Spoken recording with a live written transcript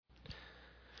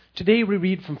Today we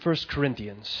read from 1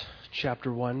 Corinthians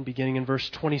chapter 1, beginning in verse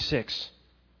 26.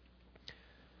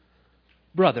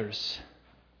 Brothers,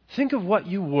 think of what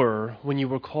you were when you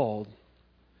were called.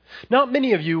 Not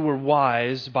many of you were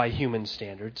wise by human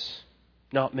standards.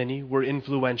 Not many were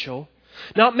influential.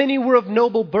 Not many were of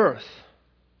noble birth.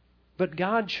 But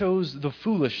God chose the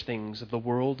foolish things of the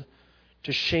world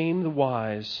to shame the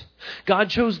wise. God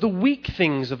chose the weak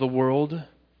things of the world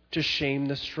to shame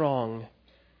the strong.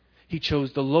 He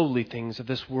chose the lowly things of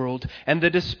this world and the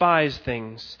despised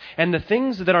things and the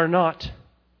things that are not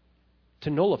to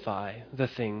nullify the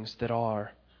things that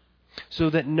are, so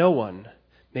that no one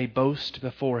may boast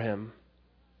before him.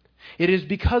 It is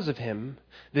because of him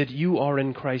that you are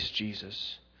in Christ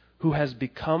Jesus, who has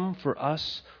become for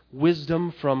us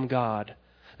wisdom from God,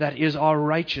 that is our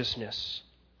righteousness,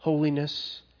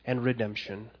 holiness, and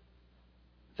redemption.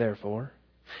 Therefore,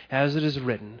 as it is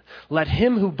written, let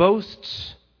him who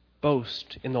boasts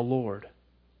boast in the Lord.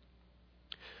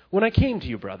 When I came to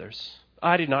you, brothers,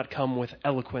 I did not come with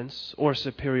eloquence or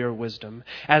superior wisdom,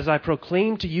 as I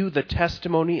proclaimed to you the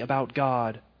testimony about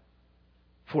God.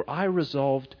 For I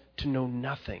resolved to know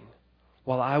nothing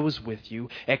while I was with you,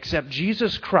 except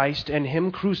Jesus Christ and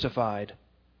him crucified.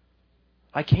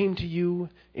 I came to you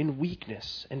in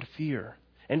weakness and fear,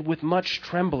 and with much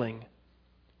trembling.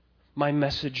 My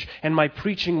message and my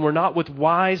preaching were not with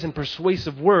wise and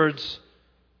persuasive words,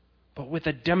 but with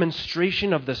a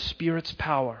demonstration of the Spirit's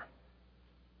power,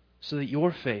 so that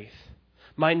your faith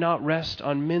might not rest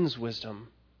on men's wisdom,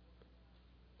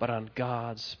 but on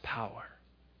God's power.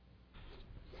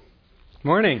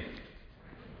 Morning.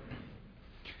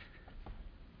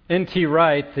 N.T.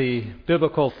 Wright, the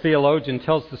biblical theologian,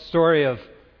 tells the story of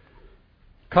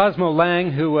Cosmo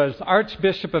Lang, who was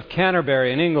Archbishop of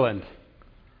Canterbury in England.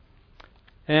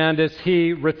 And as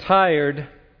he retired,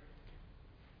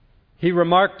 he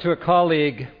remarked to a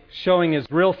colleague, showing his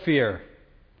real fear,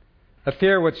 a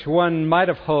fear which one might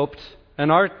have hoped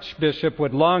an archbishop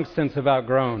would long since have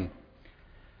outgrown.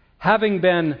 Having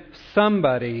been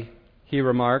somebody, he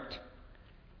remarked,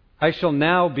 I shall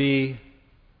now be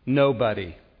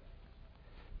nobody.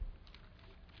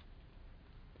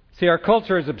 See, our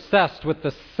culture is obsessed with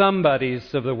the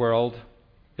somebodies of the world,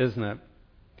 isn't it?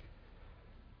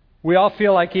 We all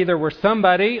feel like either we're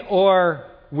somebody or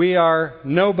we are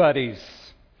nobodies.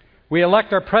 We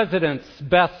elect our presidents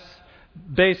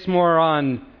based more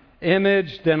on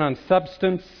image than on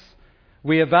substance.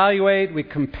 We evaluate, we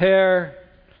compare,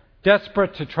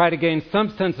 desperate to try to gain some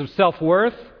sense of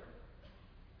self-worth,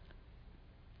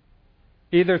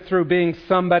 either through being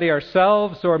somebody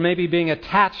ourselves or maybe being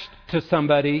attached to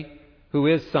somebody who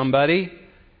is somebody,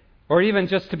 or even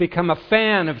just to become a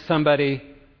fan of somebody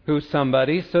who's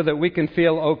somebody so that we can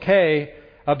feel okay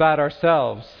about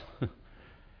ourselves.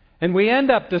 And we end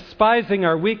up despising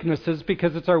our weaknesses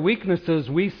because it's our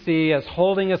weaknesses we see as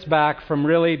holding us back from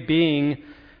really being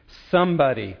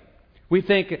somebody. We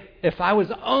think, if I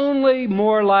was only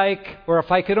more like, or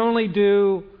if I could only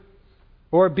do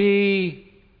or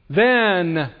be,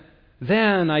 then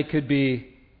I could be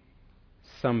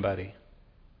somebody.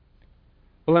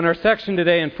 Well, in our section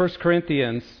today in 1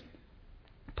 Corinthians,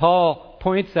 Paul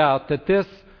points out that this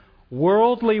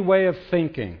worldly way of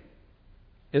thinking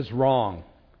is wrong.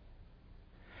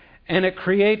 And it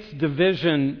creates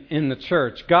division in the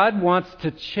church. God wants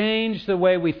to change the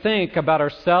way we think about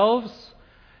ourselves,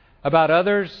 about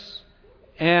others,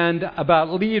 and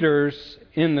about leaders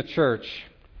in the church,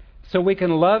 so we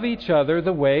can love each other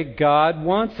the way God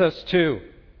wants us to.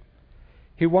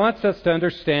 He wants us to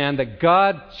understand that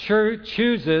God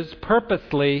chooses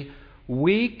purposely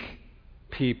weak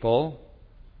people,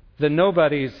 the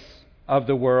nobodies of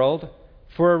the world,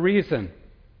 for a reason,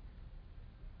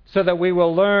 so that we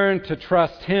will learn to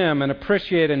trust Him and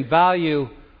appreciate and value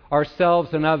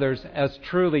ourselves and others as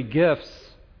truly gifts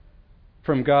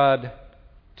from God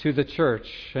to the church.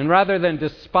 And rather than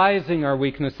despising our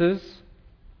weaknesses,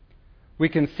 we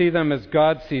can see them as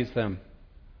God sees them,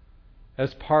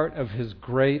 as part of His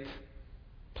great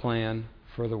plan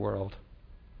for the world.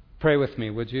 Pray with me,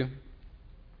 would you?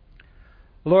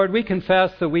 Lord, we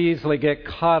confess that we easily get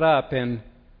caught up in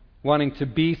wanting to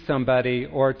be somebody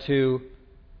or to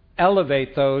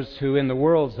elevate those who in the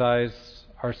world's eyes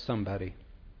are somebody.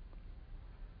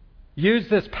 Use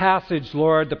this passage,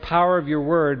 Lord, the power of your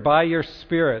word, by your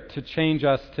Spirit, to change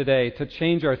us today, to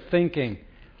change our thinking,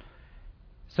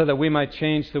 so that we might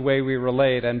change the way we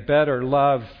relate and better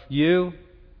love you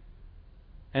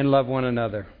and love one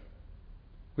another.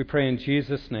 We pray in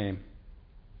Jesus' name.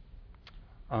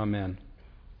 Amen.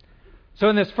 So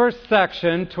in this first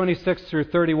section, 26 through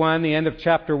 31, the end of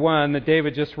chapter 1 that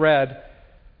David just read,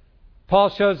 Paul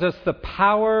shows us the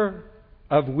power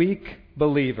of weak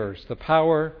believers, the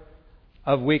power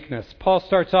of weakness. Paul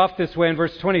starts off this way in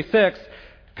verse 26.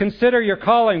 Consider your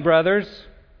calling, brothers.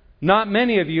 Not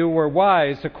many of you were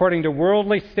wise according to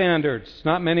worldly standards.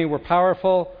 Not many were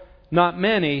powerful. Not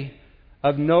many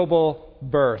of noble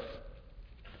birth.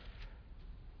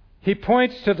 He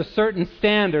points to the certain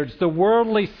standards, the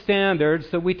worldly standards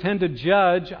that we tend to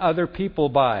judge other people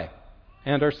by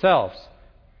and ourselves,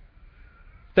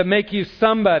 that make you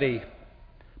somebody.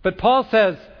 But Paul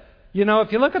says,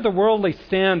 if you look at the worldly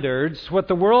standards, what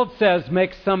the world says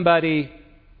makes somebody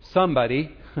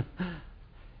somebody.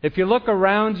 If you look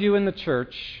around you in the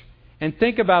church and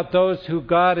think about those who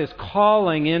God is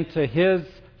calling into His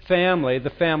family, the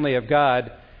family of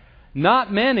God,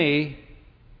 not many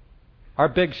are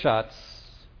big shots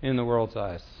in the world's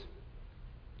eyes.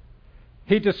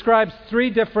 He describes 3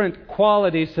 different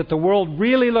qualities that the world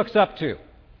really looks up to.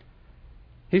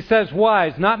 He says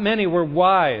wise. Not many were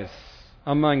wise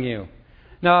among you.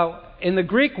 Now, in the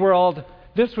Greek world,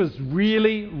 this was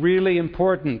really, really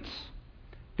important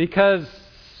because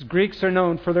Greeks are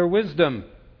known for their wisdom.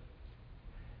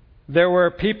 There were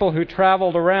people who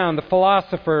traveled around, the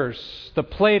philosophers, the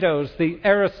Platos, the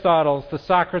Aristotles, the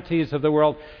Socrates of the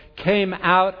world, came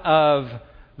out of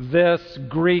this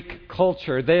Greek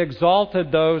culture. They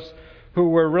exalted those who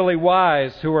were really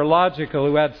wise, who were logical,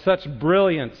 who had such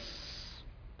brilliance.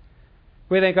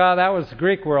 We think, that was the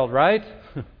Greek world, right?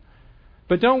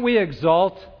 But don't we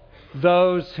exalt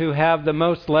those who have the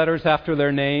most letters after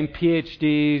their name,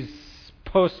 PhDs,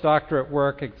 postdoctorate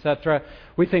work, etc.?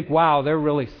 We think, wow, they're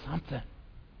really something.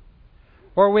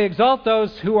 Or we exalt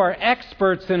those who are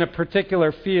experts in a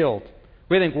particular field.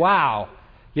 We think, wow,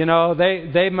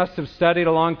 they must have studied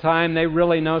a long time, they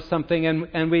really know something,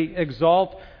 and we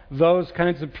exalt those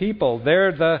kinds of people.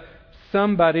 They're the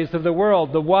somebodies of the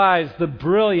world, the wise, the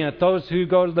brilliant, those who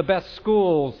go to the best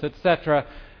schools, etc.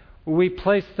 We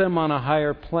place them on a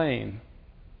higher plane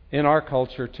in our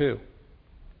culture too.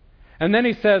 And then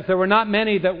he says there were not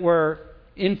many that were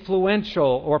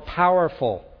influential or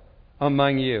powerful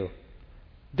among you.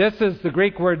 This is the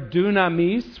Greek word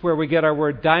dunamis, where we get our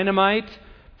word dynamite,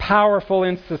 powerful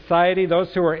in society,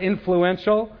 those who are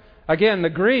influential. Again, the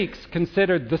Greeks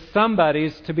considered the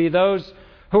somebodies to be those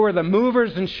who were the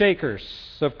movers and shakers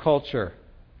of culture,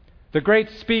 the great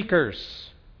speakers,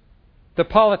 the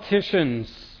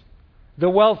politicians, the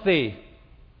wealthy.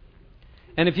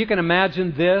 And if you can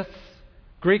imagine this,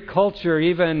 Greek culture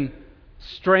even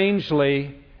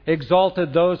strangely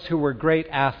exalted those who were great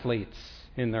athletes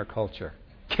in their culture.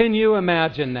 Can you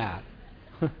imagine that?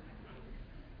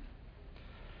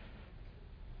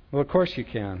 Well, of course you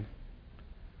can.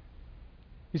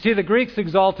 You see, the Greeks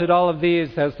exalted all of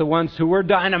these as the ones who were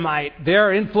dynamite.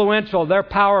 They're influential, they're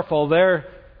powerful, they're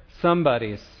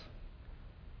somebodies.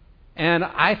 And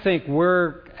I think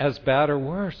we're as bad or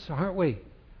worse, aren't we?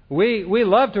 We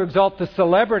love to exalt the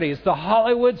celebrities, the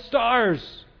Hollywood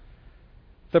stars,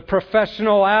 the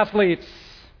professional athletes,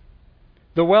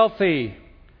 the wealthy,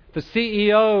 the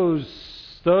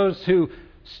CEOs, those who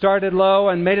started low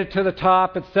and made it to the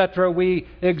top, etc. We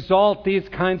exalt these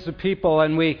kinds of people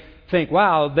and we think,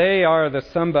 wow, they are the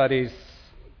somebodies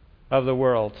of the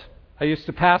world. I used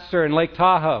to pastor in Lake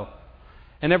Tahoe,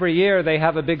 and every year they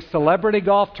have a big celebrity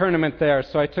golf tournament there.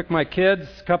 So I took my kids,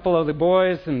 a couple of the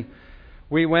boys, and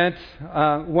we went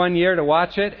one year to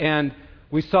watch it, and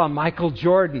we saw Michael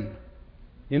Jordan,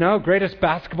 greatest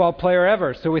basketball player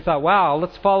ever. So we thought, wow,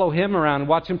 let's follow him around and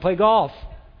watch him play golf.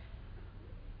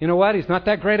 You know what? He's not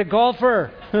that great a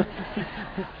golfer.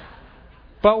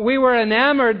 But we were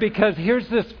enamored because here's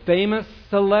this famous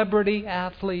celebrity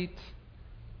athlete.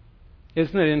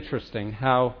 Isn't it interesting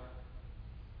how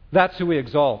that's who we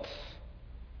exalt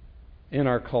in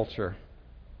our culture?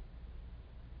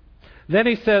 Then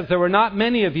he says, there were not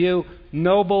many of you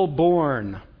noble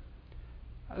born.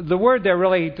 The word there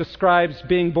really describes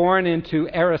being born into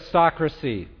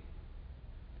aristocracy.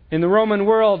 In the Roman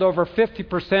world, over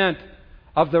 50%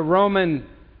 of the Roman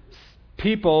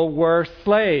people were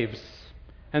slaves.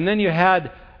 And then you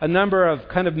had a number of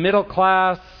kind of middle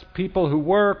class people who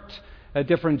worked at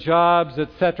different jobs,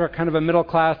 etc., kind of a middle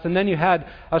class. And then you had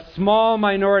a small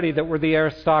minority that were the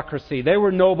aristocracy. They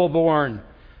were noble born.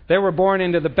 They were born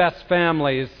into the best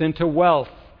families, into wealth,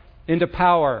 into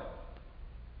power.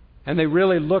 And they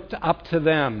really looked up to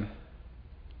them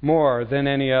more than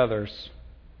any others.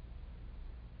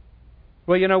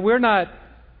 Well,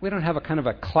 we don't have a kind of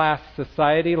a class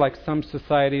society like some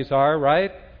societies are,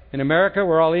 right? In America,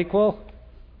 we're all equal?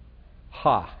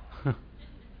 Ha!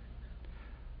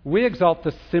 We exalt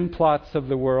the simplots of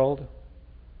the world,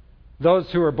 those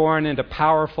who are born into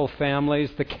powerful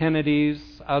families, the Kennedys,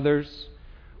 others.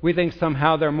 We think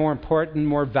somehow they're more important,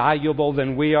 more valuable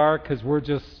than we are because we're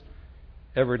just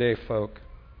everyday folk.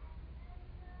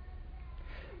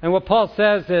 And what Paul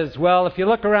says is, well, if you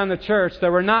look around the church,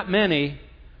 there were not many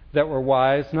that were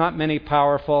wise, not many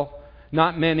powerful,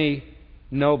 not many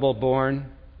noble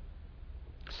born.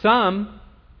 Some,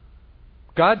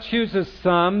 God chooses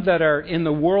some that are in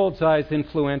the world's eyes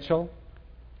influential,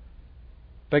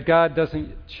 but God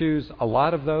doesn't choose a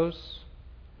lot of those.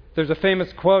 There's a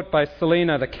famous quote by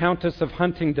Selina, the Countess of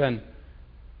Huntingdon,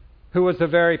 who was a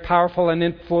very powerful and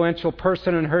influential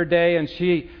person in her day, and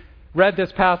she read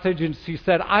this passage and she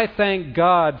said, I thank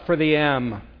God for the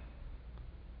M.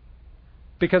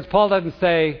 Because Paul doesn't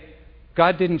say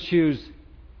God didn't choose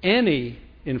any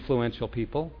influential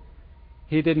people.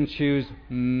 He didn't choose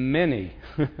many.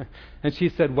 And she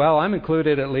said, well, I'm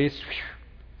included at least,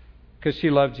 because she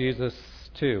loved Jesus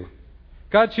too.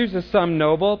 God chooses some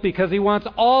noble because He wants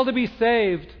all to be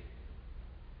saved.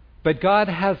 But God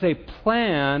has a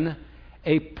plan,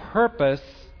 a purpose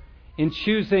in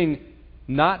choosing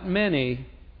not many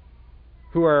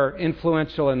who are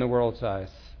influential in the world's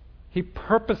eyes. He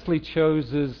purposely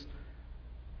chooses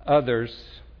others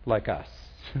like us.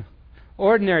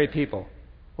 Ordinary people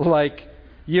like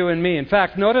you and me. In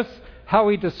fact, notice how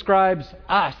He describes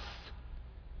us.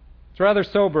 It's rather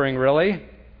sobering, really.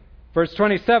 Verse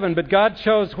 27, but God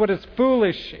chose what is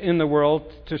foolish in the world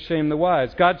to shame the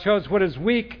wise. God chose what is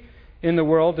weak in the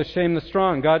world to shame the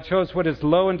strong. God chose what is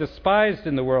low and despised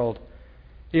in the world,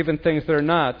 even things that are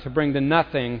not, to bring to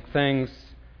nothing things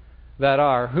that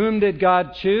are. Whom did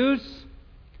God choose?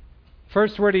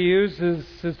 First word He uses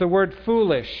is the word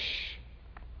foolish.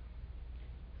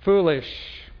 Foolish.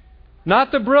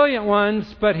 Not the brilliant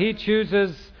ones, but He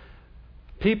chooses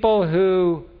people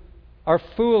who are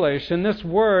foolish. And this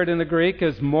word in the Greek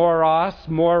is moros,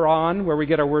 moron, where we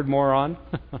get our word moron.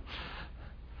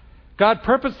 God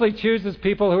purposely chooses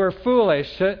people who are foolish.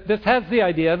 This has the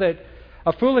idea that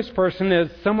a foolish person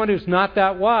is someone who's not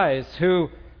that wise, who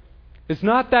is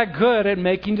not that good at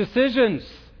making decisions,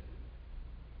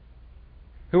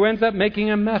 who ends up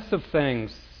making a mess of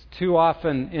things too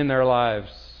often in their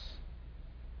lives.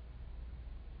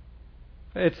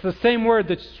 It's the same word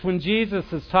that when Jesus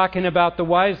is talking about the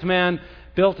wise man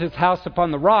built his house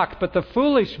upon the rock, but the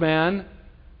foolish man,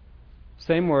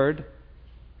 same word,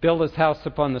 built his house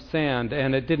upon the sand,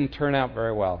 and it didn't turn out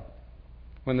very well.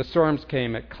 When the storms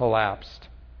came, it collapsed.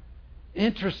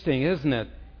 Interesting, isn't it?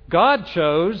 God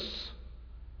chose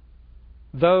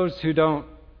those who don't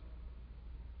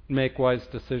make wise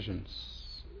decisions.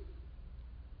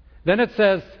 Then it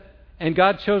says, and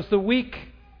God chose the weak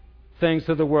things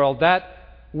of the world. That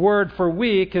word for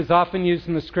weak is often used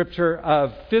in the Scripture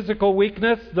of physical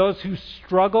weakness, those who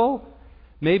struggle.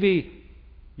 Maybe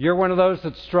you're one of those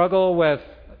that struggle with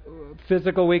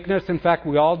physical weakness. In fact,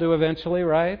 we all do eventually,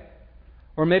 right?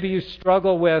 Or maybe you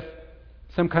struggle with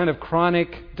some kind of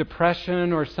chronic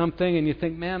depression or something, and you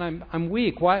think, man, I'm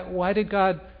weak. Why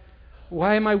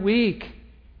am I weak?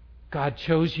 God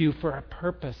chose you for a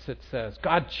purpose, it says.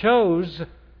 God chose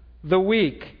the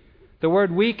weak. The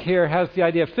word weak here has the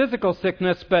idea of physical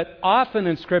sickness, but often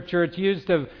in Scripture it's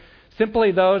used of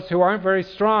simply those who aren't very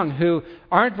strong, who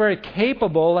aren't very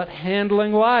capable at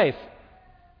handling life.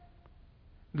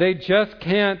 They just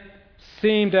can't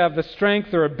seem to have the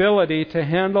strength or ability to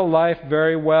handle life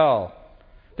very well.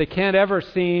 They can't ever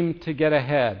seem to get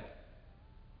ahead.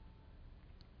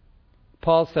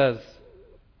 Paul says,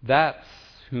 that's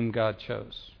whom God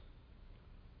chose.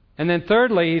 And then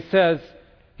thirdly, he says,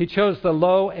 He chose the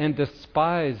low and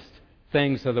despised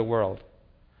things of the world.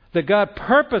 That God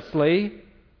purposely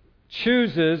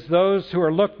chooses those who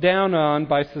are looked down on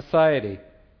by society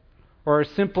or are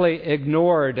simply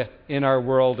ignored in our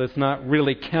world as not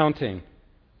really counting.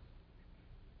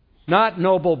 Not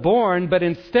noble born, but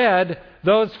instead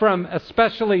those from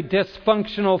especially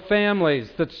dysfunctional families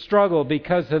that struggle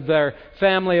because of their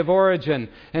family of origin,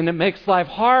 and it makes life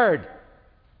hard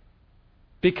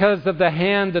because of the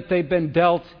hand that they've been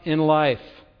dealt in life.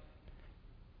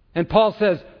 And Paul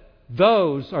says,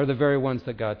 those are the very ones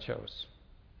that God chose.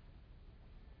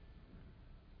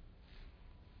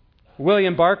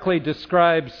 William Barclay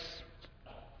describes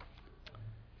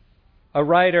a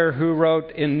writer who wrote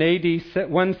in AD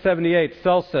 178,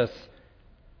 Celsus,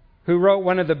 who wrote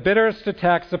one of the bitterest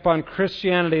attacks upon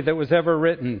Christianity that was ever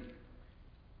written.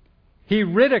 He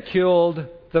ridiculed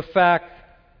the fact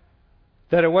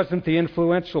that it wasn't the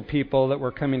influential people that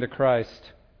were coming to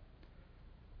Christ.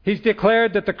 He's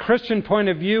declared that the Christian point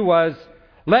of view was,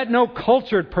 let no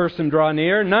cultured person draw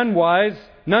near, none wise,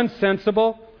 none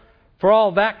sensible, For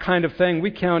all that kind of thing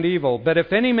we count evil. But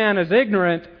if any man is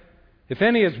ignorant, if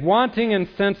any is wanting in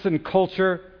sense and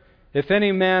culture, if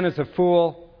any man is a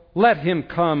fool, let him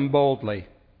come boldly.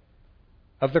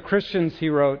 Of the Christians, he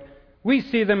wrote, we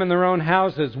see them in their own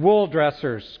houses, wool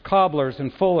dressers, cobblers,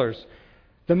 and fullers,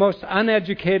 the most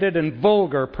uneducated and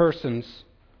vulgar persons.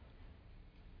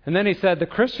 And then he said, the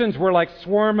Christians were like a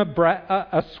swarm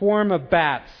of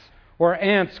bats, or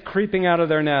ants creeping out of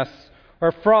their nests,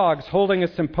 or frogs holding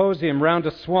a symposium round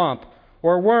a swamp,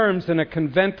 or worms in a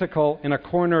conventicle in a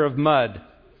corner of mud.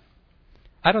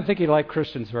 I don't think he liked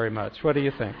Christians very much. What do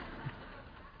you think?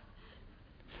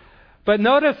 But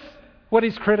notice what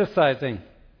he's criticizing.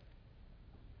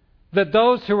 That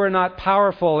those who were not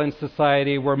powerful in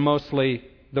society were mostly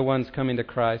the ones coming to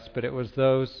Christ, but it was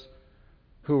those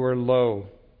who were low.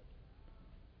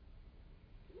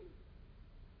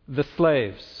 The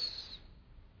slaves,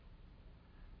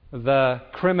 the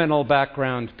criminal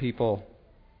background people,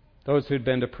 those who'd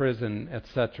been to prison,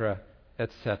 etc.,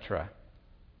 etc.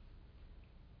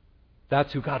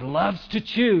 That's who God loves to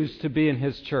choose to be in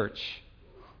His church.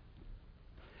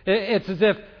 It's as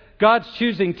if God's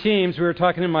choosing teams. We were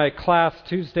talking in my class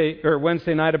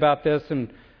Wednesday night about this,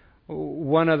 and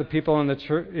one of the people in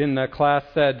the class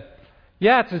said,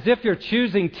 "Yeah, it's as if you're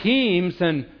choosing teams,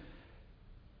 and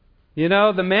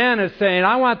the man is saying,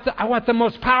 I want the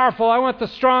most powerful, I want the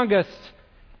strongest,"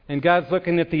 and God's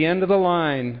looking at the end of the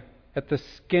line at the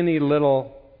skinny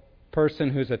little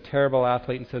person who's a terrible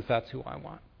athlete and says, "That's who I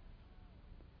want.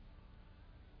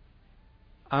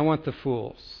 I want the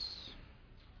fools.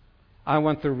 I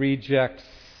want the rejects.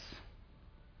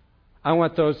 I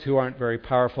want those who aren't very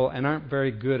powerful and aren't very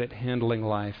good at handling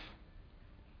life.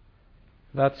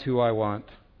 That's who I want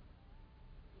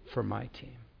for my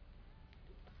team."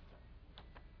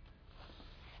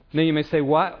 Now you may say,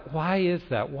 why is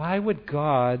that? Why would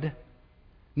God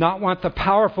not want the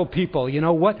powerful people?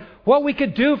 What we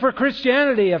could do for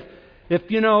Christianity if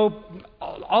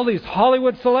all these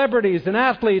Hollywood celebrities and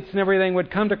athletes and everything would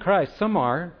come to Christ. Some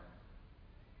are.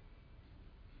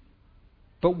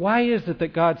 But why is it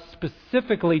that God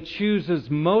specifically chooses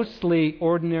mostly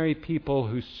ordinary people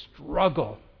who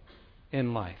struggle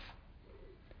in life?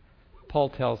 Paul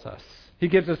tells us. He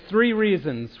gives us 3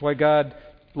 reasons why God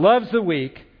loves the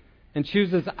weak and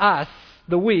chooses us,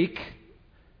 the weak,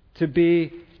 to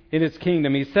be in His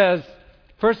kingdom. He says,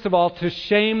 first of all, to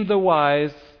shame the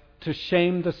wise, to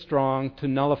shame the strong, to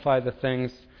nullify the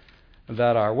things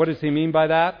that are. What does He mean by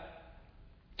that?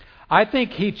 I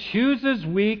think He chooses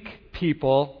weak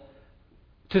people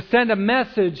to send a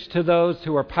message to those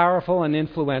who are powerful and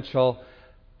influential,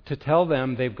 to tell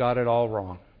them they've got it all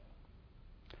wrong.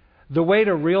 The way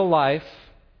to real life,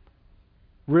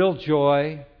 real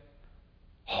joy,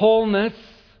 wholeness,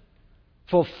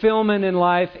 fulfillment in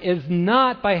life is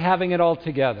not by having it all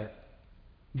together,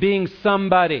 being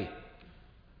somebody.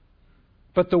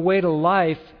 But the way to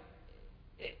life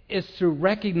is through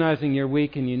recognizing you're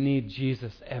weak and you need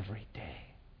Jesus every day.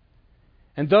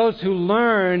 And those who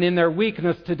learn in their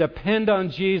weakness to depend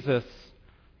on Jesus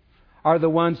are the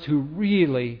ones who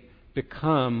really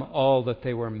become all that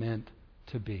they were meant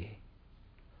to be.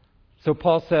 So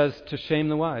Paul says to shame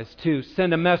the wise, to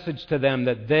send a message to them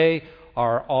that they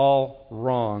are all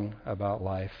wrong about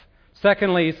life.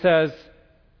 Secondly, he says,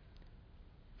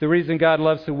 the reason God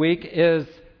loves the weak is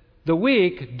the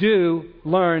weak do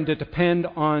learn to depend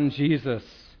on Jesus,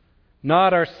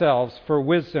 not ourselves, for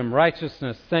wisdom,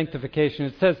 righteousness, sanctification.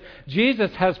 It says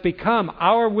Jesus has become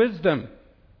our wisdom,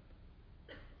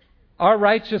 our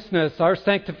righteousness, our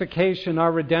sanctification,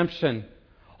 our redemption.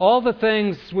 All the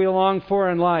things we long for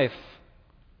in life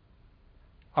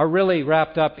are really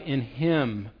wrapped up in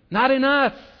Him, not in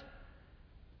us.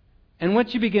 And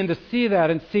once you begin to see that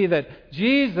and see that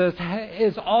Jesus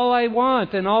is all I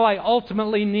want and all I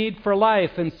ultimately need for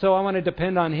life, and so I want to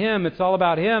depend on Him, it's all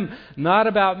about Him, not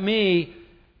about me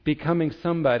becoming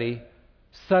somebody,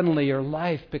 suddenly your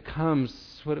life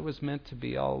becomes what it was meant to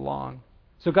be all along.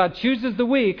 So God chooses the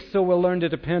weak, so we'll learn to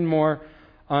depend more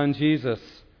on Jesus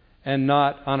and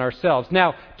not on ourselves.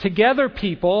 Now, together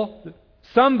people,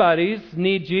 somebodies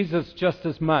need Jesus just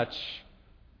as much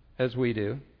as we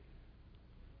do.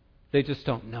 They just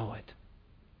don't know it.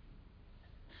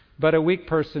 But a weak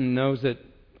person knows it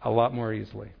a lot more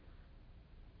easily.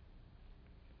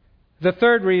 The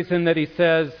third reason that he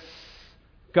says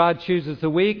God chooses the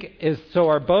weak is so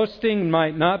our boasting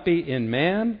might not be in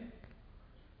man,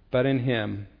 but in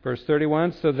Him. Verse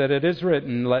 31, so that it is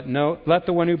written, let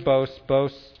the one who boasts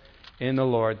boast in the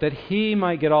Lord, that He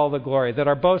might get all the glory, that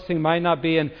our boasting might not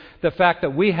be in the fact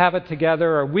that we have it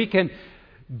together or we can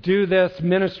do this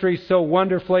ministry so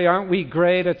wonderfully, aren't we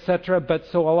great, etc. But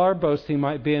so all our boasting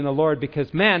might be in the Lord,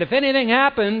 because, man, if anything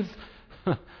happens,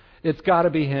 it's got to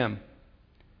be Him.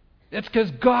 It's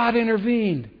because God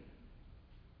intervened.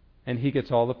 And He gets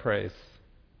all the praise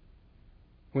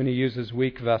when He uses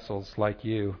weak vessels like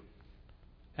you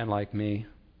and like me.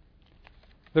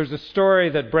 There's a story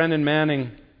that Brendan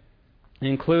Manning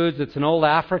includes. It's an old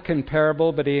African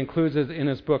parable, but he includes it in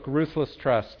his book, Ruthless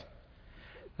Trust.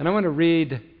 And I want to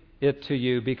read it to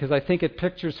you because I think it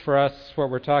pictures for us what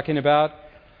we're talking about.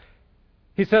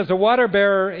 He says, a water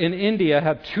bearer in India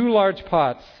had 2 large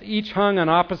pots, each hung on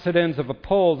opposite ends of a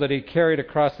pole that he carried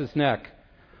across his neck.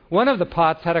 One of the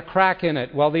pots had a crack in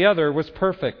it, while the other was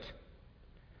perfect.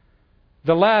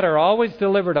 The latter always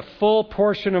delivered a full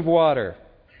portion of water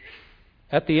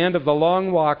at the end of the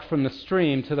long walk from the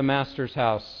stream to the master's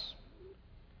house.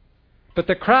 But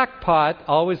the cracked pot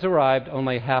always arrived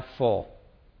only half full.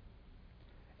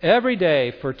 Every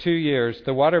day for 2 years,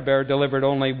 the water bearer delivered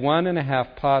only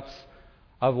 1.5 pots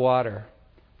of water.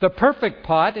 The perfect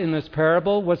pot in this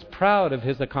parable was proud of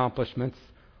his accomplishments.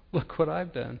 Look what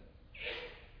I've done.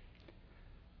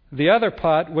 The other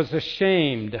pot was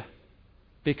ashamed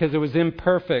because it was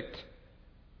imperfect,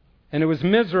 and it was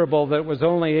miserable that it was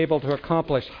only able to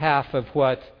accomplish half of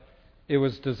what it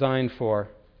was designed for.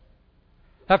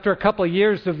 After a couple of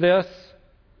years of this,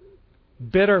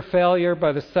 bitter failure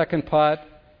by the second pot,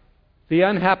 the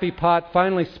unhappy pot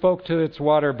finally spoke to its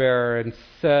water bearer and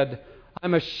said,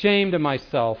 I'm ashamed of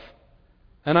myself,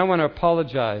 and I want to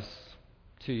apologize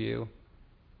to you.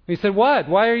 He said, what?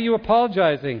 Why are you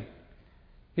apologizing?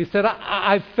 He said,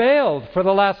 I failed. For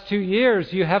the last 2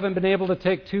 years, you haven't been able to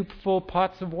take 2 full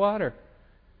pots of water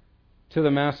to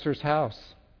the master's house.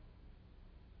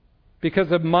 Because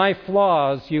of my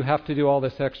flaws, you have to do all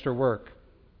this extra work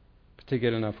to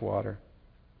get enough water.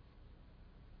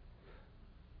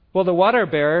 Well, the water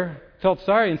bearer felt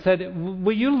sorry and said,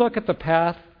 will you look at the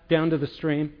path down to the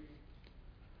stream?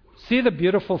 See the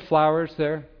beautiful flowers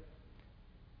there?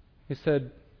 He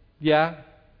said, yeah,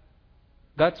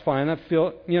 that's fine. I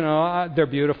feel, they're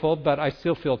beautiful, but I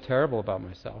still feel terrible about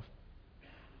myself.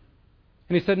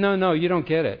 And he said, no, you don't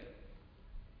get it.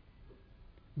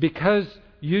 Because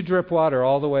you drip water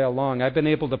all the way along, I've been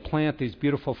able to plant these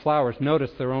beautiful flowers.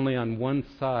 Notice they're only on one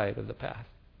side of the path.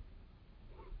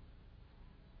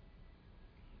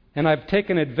 And I've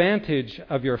taken advantage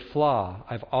of your flaw.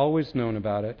 I've always known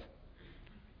about it.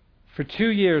 For 2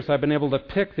 years, I've been able to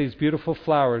pick these beautiful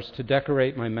flowers to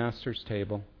decorate my master's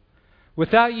table.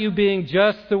 Without you being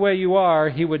just the way you are,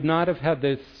 he would not have had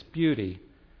this beauty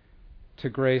to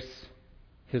grace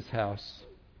his house.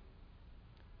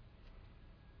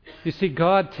 You see,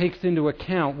 God takes into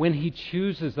account, when he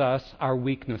chooses us, our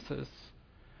weaknesses.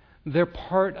 They're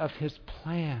part of his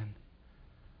plan.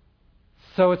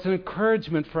 So it's an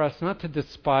encouragement for us not to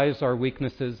despise our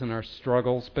weaknesses and our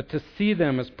struggles, but to see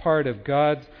them as part of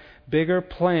God's bigger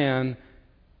plan,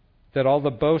 that all the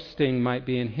boasting might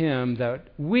be in him, that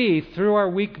we, through our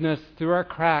weakness, through our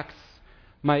cracks,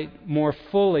 might more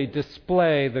fully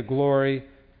display the glory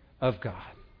of God.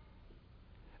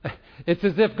 It's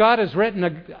as if God has written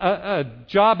a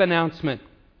job announcement.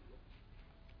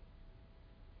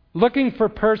 Looking for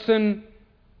person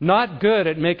not good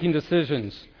at making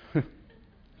decisions.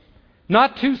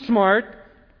 Not too smart,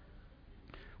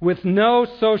 with no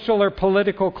social or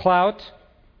political clout,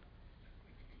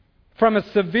 from a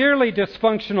severely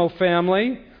dysfunctional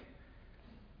family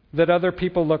that other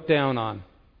people look down on.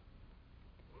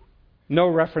 No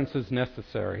references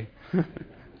necessary.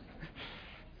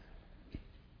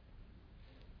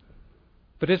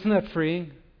 But isn't that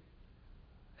freeing?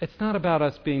 It's not about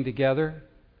us being together.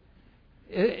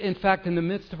 In fact, in the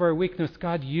midst of our weakness,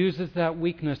 God uses that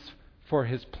weakness for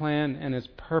his plan and his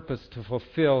purpose to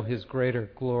fulfill his greater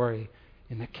glory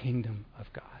in the kingdom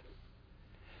of God.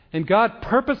 And God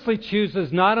purposely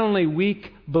chooses not only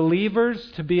weak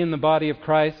believers to be in the body of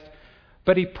Christ,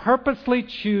 but he purposely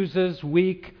chooses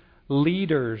weak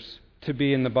leaders to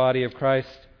be in the body of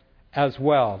Christ as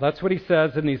well. That's what he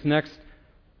says in these next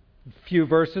few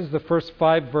verses, the first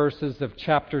 5 verses of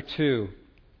chapter 2.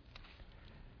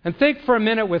 And think for a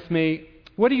minute with me,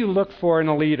 what do you look for in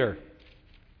a leader?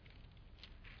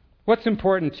 What's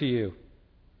important to you?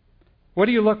 What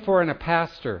do you look for in a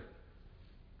pastor?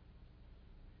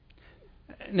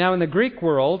 Now, in the Greek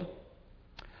world,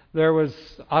 there was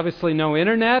obviously no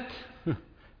internet,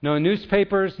 no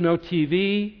newspapers, no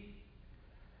TV,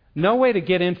 no way to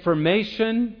get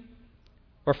information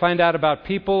or find out about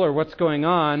people or what's going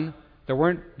on. There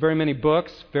weren't very many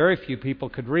books. Very few people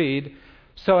could read.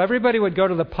 So everybody would go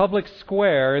to the public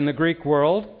square in the Greek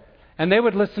world, and they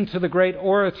would listen to the great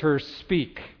orators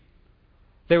speak.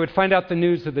 They would find out the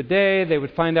news of the day. They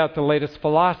would find out the latest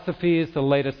philosophies, the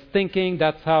latest thinking.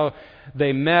 That's how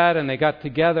they met and they got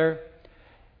together.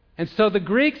 And so the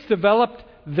Greeks developed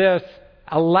this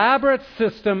elaborate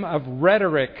system of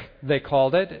rhetoric, they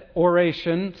called it,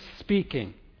 oration,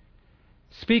 speaking.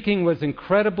 Speaking was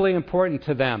incredibly important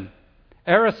to them.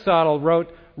 Aristotle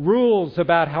wrote rules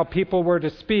about how people were to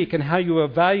speak and how you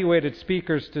evaluated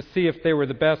speakers to see if they were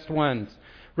the best ones.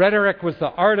 Rhetoric was the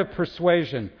art of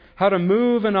persuasion, how to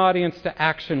move an audience to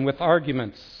action with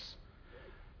arguments.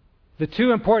 The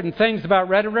two important things about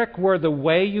rhetoric were the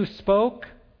way you spoke.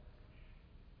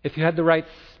 If you had the right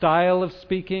style of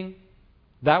speaking,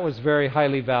 that was very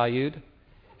highly valued.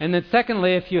 And then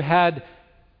secondly, if you had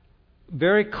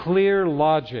very clear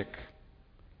logic,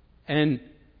 and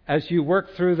as you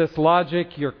worked through this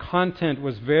logic, your content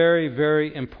was very,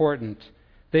 very important.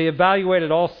 They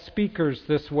evaluated all speakers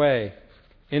this way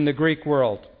in the Greek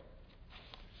world.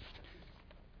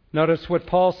 Notice what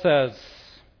Paul says.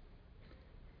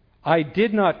 I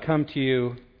did not come to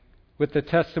you with the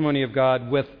testimony of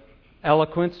God with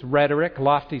eloquence, rhetoric,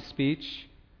 lofty speech,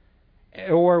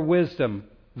 or wisdom,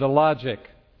 the logic.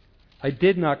 I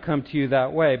did not come to you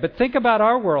that way. But think about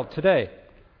our world today.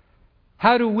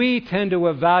 How do we tend to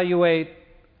evaluate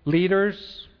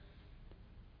leaders,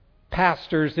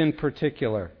 pastors in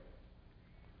particular?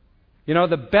 You know,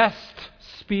 the best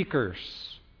speakers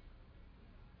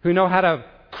who know how to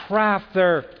craft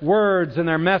their words and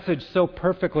their message so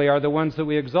perfectly are the ones that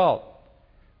we exalt.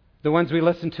 The ones we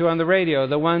listen to on the radio,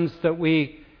 the ones that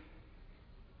we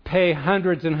pay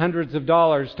hundreds and hundreds of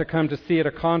dollars to come to see at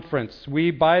a conference.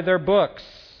 We buy their books.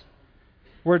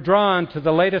 We're drawn to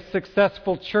the latest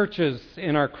successful churches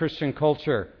in our Christian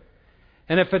culture.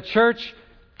 And if a church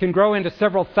can grow into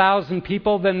several thousand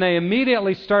people, then they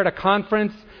immediately start a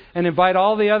conference and invite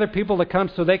all the other people to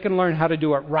come so they can learn how to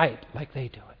do it right, like they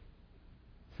do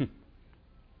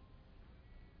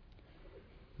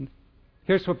it.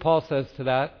 Here's what Paul says to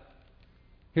that.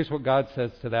 Here's what God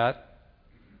says to that.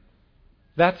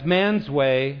 That's man's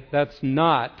way. That's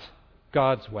not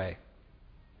God's way.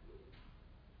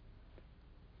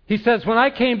 He says, when I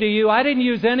came to you, I didn't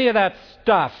use any of that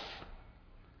stuff.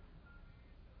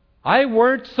 I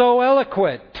weren't so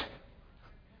eloquent.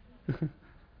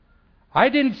 I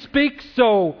didn't speak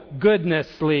so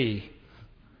goodnessly.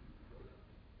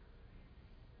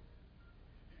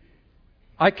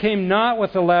 I came not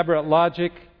with elaborate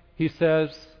logic, he says,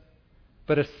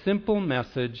 but a simple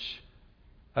message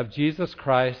of Jesus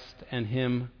Christ and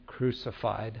Him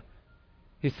crucified.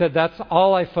 He said, that's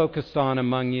all I focused on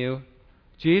among you,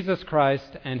 Jesus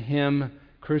Christ and Him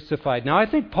crucified. Now, I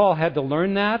think Paul had to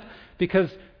learn that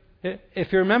because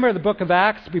if you remember the book of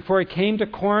Acts, before he came to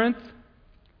Corinth,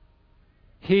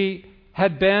 he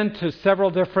had been to several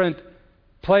different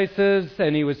places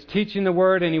and he was teaching the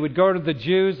Word, and he would go to the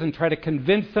Jews and try to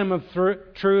convince them of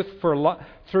truth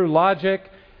through logic.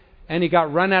 And he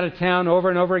got run out of town over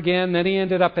and over again. Then he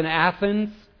ended up in Athens.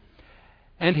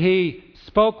 And he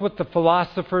spoke with the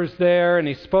philosophers there, and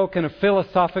he spoke in a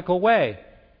philosophical way.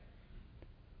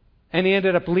 And he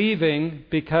ended up leaving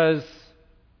because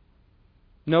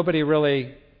nobody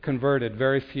really converted,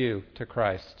 very few, to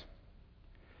Christ.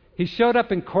 He showed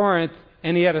up in Corinth,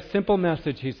 and he had a simple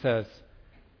message, he says.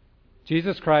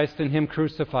 Jesus Christ and Him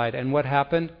crucified. And what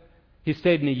happened? He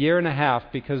stayed in a year and a half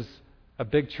because a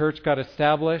big church got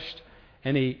established,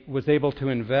 and he was able to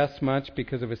invest much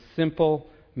because of a simple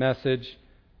message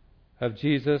of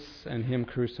Jesus and Him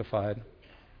crucified.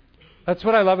 That's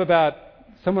what I love about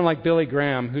someone like Billy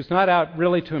Graham, who's not out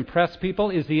really to impress people.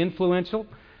 Is he influential?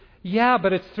 Yeah,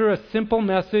 but it's through a simple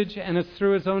message, and it's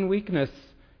through his own weakness.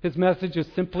 His message is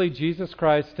simply Jesus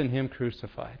Christ and Him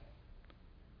crucified.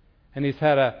 And he's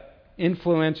had an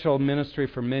influential ministry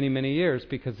for many, many years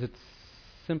because it's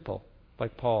simple,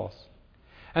 like Paul's.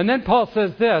 And then Paul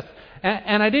says this,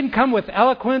 and I didn't come with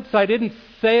eloquence, I didn't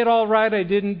say it all right, I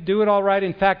didn't do it all right.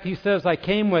 In fact, he says, I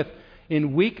came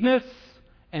in weakness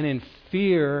and in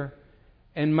fear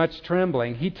and much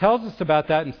trembling. He tells us about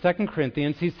that in 2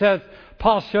 Corinthians. He says,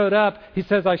 Paul showed up. He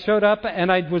says, I showed up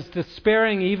and I was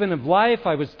despairing even of life.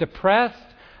 I was depressed.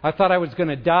 I thought I was going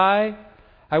to die.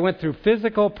 I went through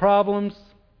physical problems.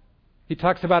 He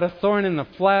talks about a thorn in the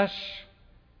flesh.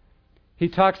 He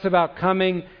talks about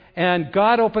coming, and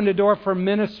God opened a door for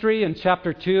ministry in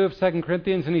chapter 2 of 2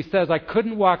 Corinthians, and he says, I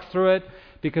couldn't walk through it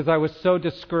because I was so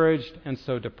discouraged and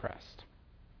so depressed.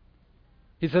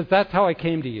 He says, that's how I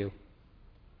came to you.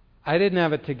 I didn't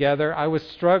have it together. I was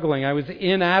struggling. I was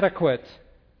inadequate.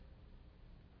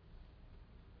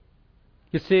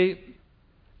 You see,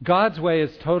 God's way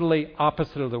is totally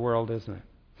opposite of the world, isn't it?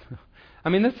 I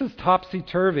mean, this is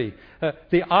topsy-turvy,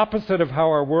 the opposite of how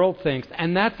our world thinks.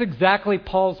 And that's exactly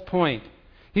Paul's point.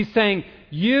 He's saying,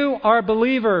 you are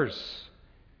believers,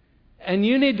 and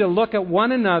you need to look at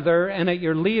one another and at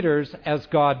your leaders as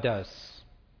God does.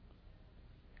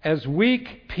 As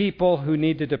weak people who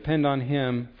need to depend on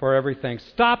Him for everything.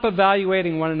 Stop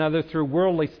evaluating one another through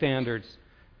worldly standards.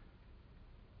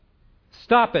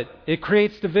 Stop it. It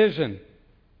creates division.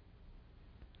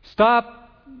 Stop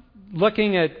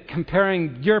looking at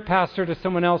comparing your pastor to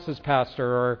someone else's pastor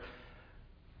or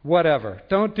whatever.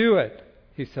 Don't do it,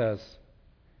 he says.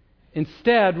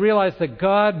 Instead, realize that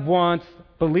God wants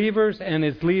believers and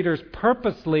His leaders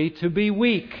purposely to be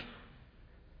weak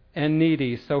and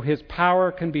needy so His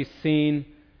power can be seen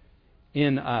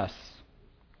in us.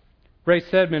 Ray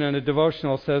Sedman in a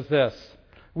devotional says this: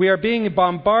 we are being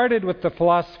bombarded with the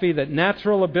philosophy that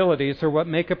natural abilities are what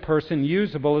make a person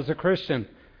usable as a Christian.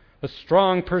 A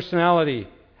strong personality,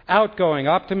 outgoing,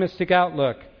 optimistic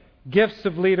outlook, gifts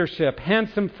of leadership,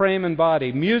 handsome frame and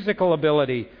body, musical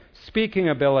ability, speaking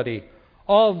ability.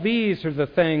 All these are the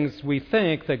things we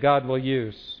think that God will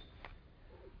use.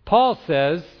 Paul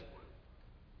says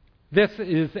this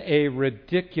is a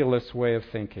ridiculous way of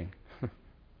thinking.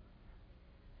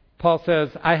 Paul says,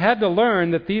 I had to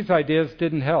learn that these ideas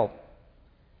didn't help.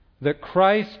 That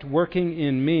Christ working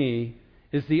in me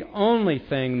is the only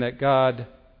thing that God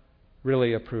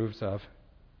really approves of.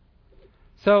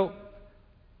 So,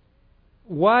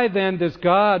 why then does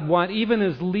God want even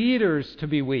His leaders to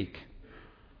be weak,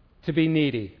 to be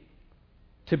needy,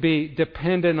 to be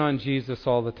dependent on Jesus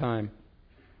all the time?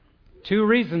 2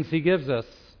 reasons He gives us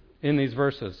in these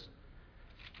verses.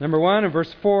 Number 1, in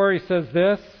verse 4, He says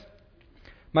this: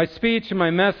 my speech and my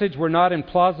message were not in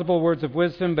plausible words of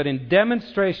wisdom, but in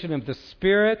demonstration of the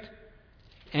Spirit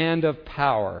and of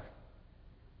power.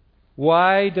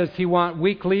 Why does He want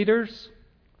weak leaders?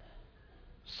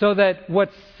 So that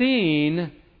what's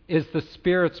seen is the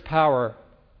Spirit's power.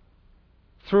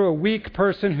 Through a weak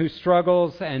person who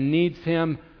struggles and needs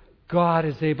Him, God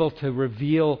is able to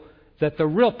reveal that the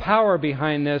real power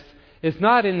behind this is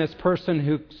not in this person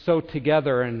who's so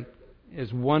together and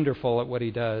is wonderful at what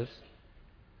he does,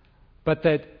 but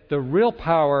that the real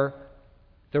power,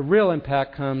 the real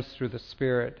impact comes through the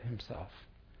Spirit Himself.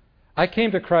 I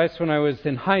came to Christ when I was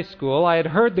in high school. I had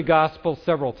heard the gospel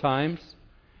several times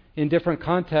in different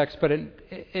contexts, but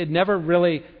it never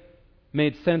really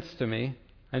made sense to me.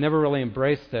 I never really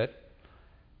embraced it.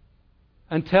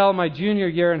 Until my junior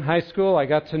year in high school, I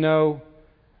got to know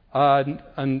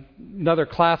another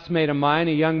classmate of mine,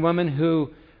 a young woman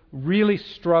who really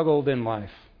struggled in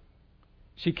life.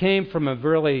 She came from a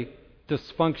really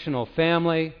dysfunctional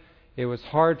family. It was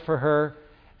hard for her.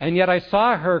 And yet I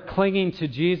saw her clinging to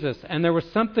Jesus, and there was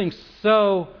something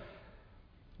so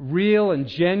real and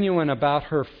genuine about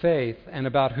her faith and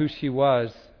about who she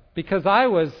was, because I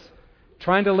was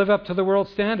trying to live up to the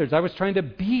world's standards. I was trying to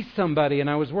be somebody, and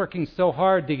I was working so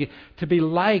hard to be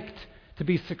liked, to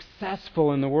be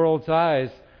successful in the world's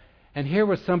eyes. And here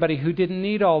was somebody who didn't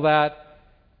need all that,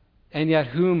 and yet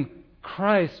whom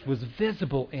Christ was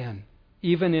visible in,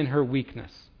 even in her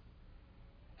weakness.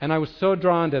 And I was so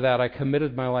drawn to that, I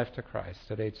committed my life to Christ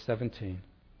at age 17.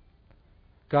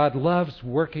 God loves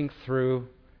working through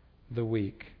the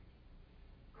weak.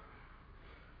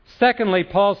 Secondly,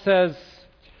 Paul says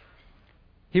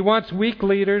he wants weak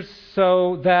leaders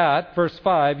so that, verse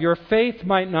 5, your faith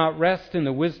might not rest in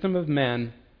the wisdom of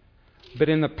men, but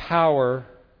in the power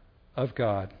of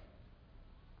God.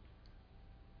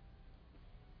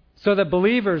 So that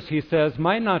believers, he says,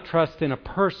 might not trust in a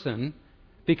person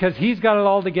because he's got it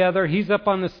all together, he's up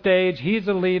on the stage, he's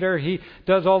a leader, he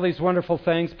does all these wonderful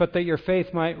things, but that your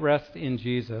faith might rest in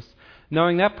Jesus.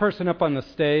 Knowing that person up on the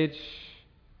stage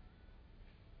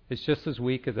is just as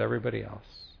weak as everybody else,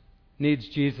 needs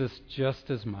Jesus just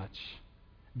as much,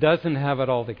 doesn't have it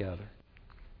all together.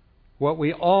 What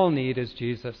we all need is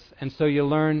Jesus. And so you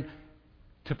learn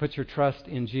to put your trust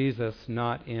in Jesus,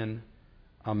 not in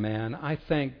a man. I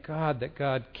thank God that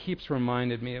God keeps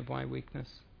reminding me of my weakness.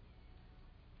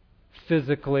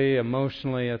 Physically,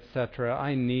 emotionally, etc.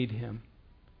 I need Him.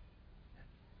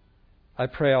 I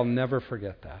pray I'll never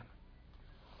forget that.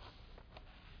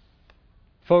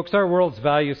 Folks, our world's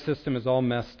value system is all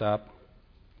messed up.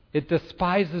 It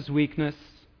despises weakness.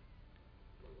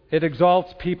 It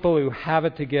exalts people who have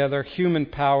it together, human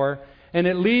power, and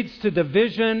it leads to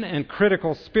division and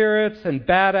critical spirits and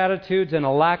bad attitudes and a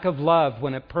lack of love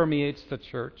when it permeates the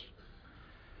church.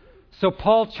 So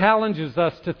Paul challenges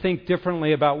us to think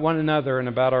differently about one another and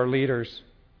about our leaders.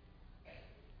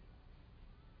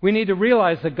 We need to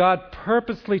realize that God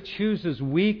purposely chooses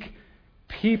weak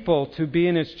people to be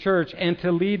in His church and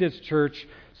to lead His church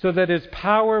so that His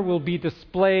power will be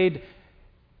displayed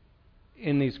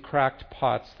in these cracked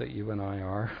pots that you and I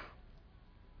are.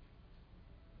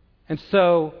 And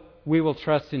so we will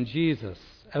trust in Jesus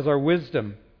as our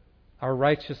wisdom, our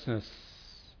righteousness,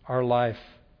 our life,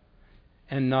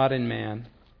 and not in man.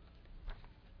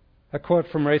 A quote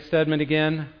from Ray Stedman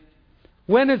again.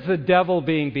 When is the devil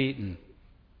being beaten?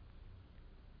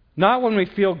 Not when we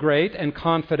feel great and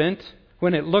confident,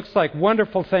 when it looks like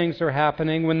wonderful things are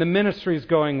happening, when the ministry is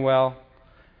going well.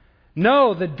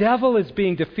 No, the devil is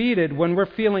being defeated when we're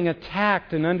feeling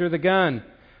attacked and under the gun,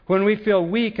 when we feel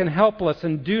weak and helpless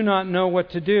and do not know what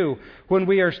to do, when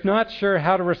we are not sure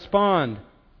how to respond,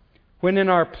 when in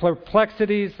our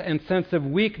perplexities and sense of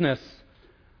weakness,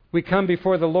 we come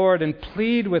before the Lord and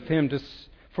plead with Him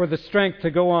for the strength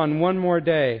to go on one more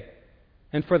day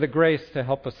and for the grace to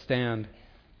help us stand.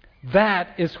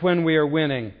 That is when we are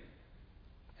winning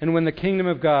and when the kingdom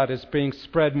of God is being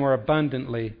spread more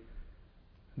abundantly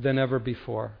than ever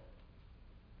before.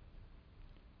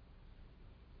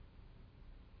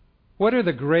 What are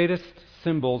the greatest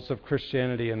symbols of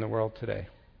Christianity in the world today?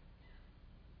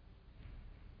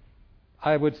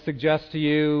 I would suggest to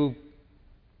you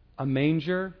a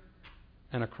manger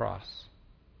and a cross.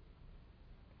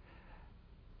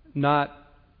 Not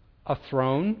a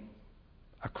throne,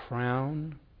 a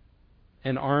crown,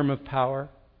 an arm of power,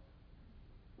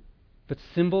 but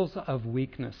symbols of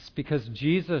weakness, because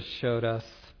Jesus showed us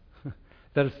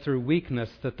that it's through weakness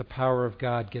that the power of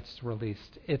God gets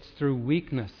released. It's through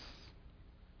weakness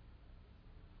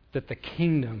that the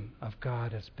kingdom of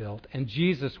God is built. And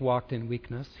Jesus walked in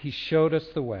weakness. He showed us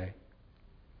the way.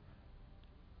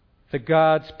 That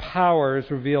God's power is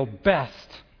revealed best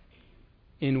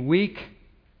in weak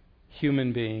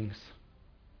human beings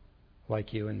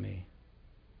like you and me.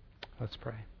 Let's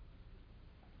pray.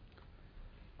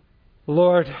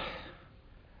 Lord,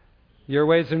 your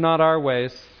ways are not our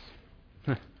ways.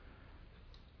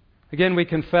 Again, we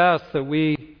confess that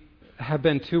we have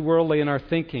been too worldly in our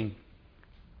thinking.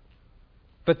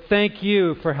 But thank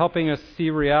you for helping us see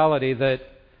reality that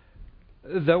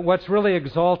what's really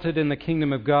exalted in the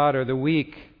kingdom of God are the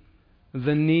weak,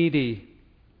 the needy,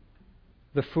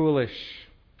 the foolish,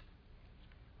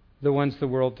 the ones the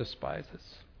world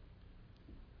despises.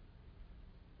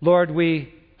 Lord,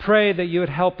 we pray that you would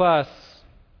help us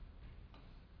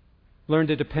learn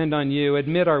to depend on you,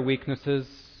 admit our weaknesses,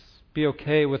 be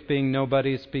okay with being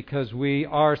nobodies because we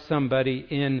are somebody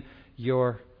in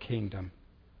your kingdom.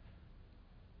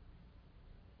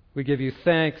 We give you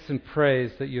thanks and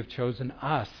praise that you have chosen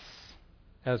us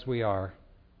as we are.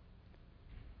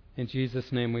 In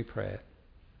Jesus' name we pray it.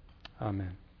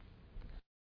 Amen.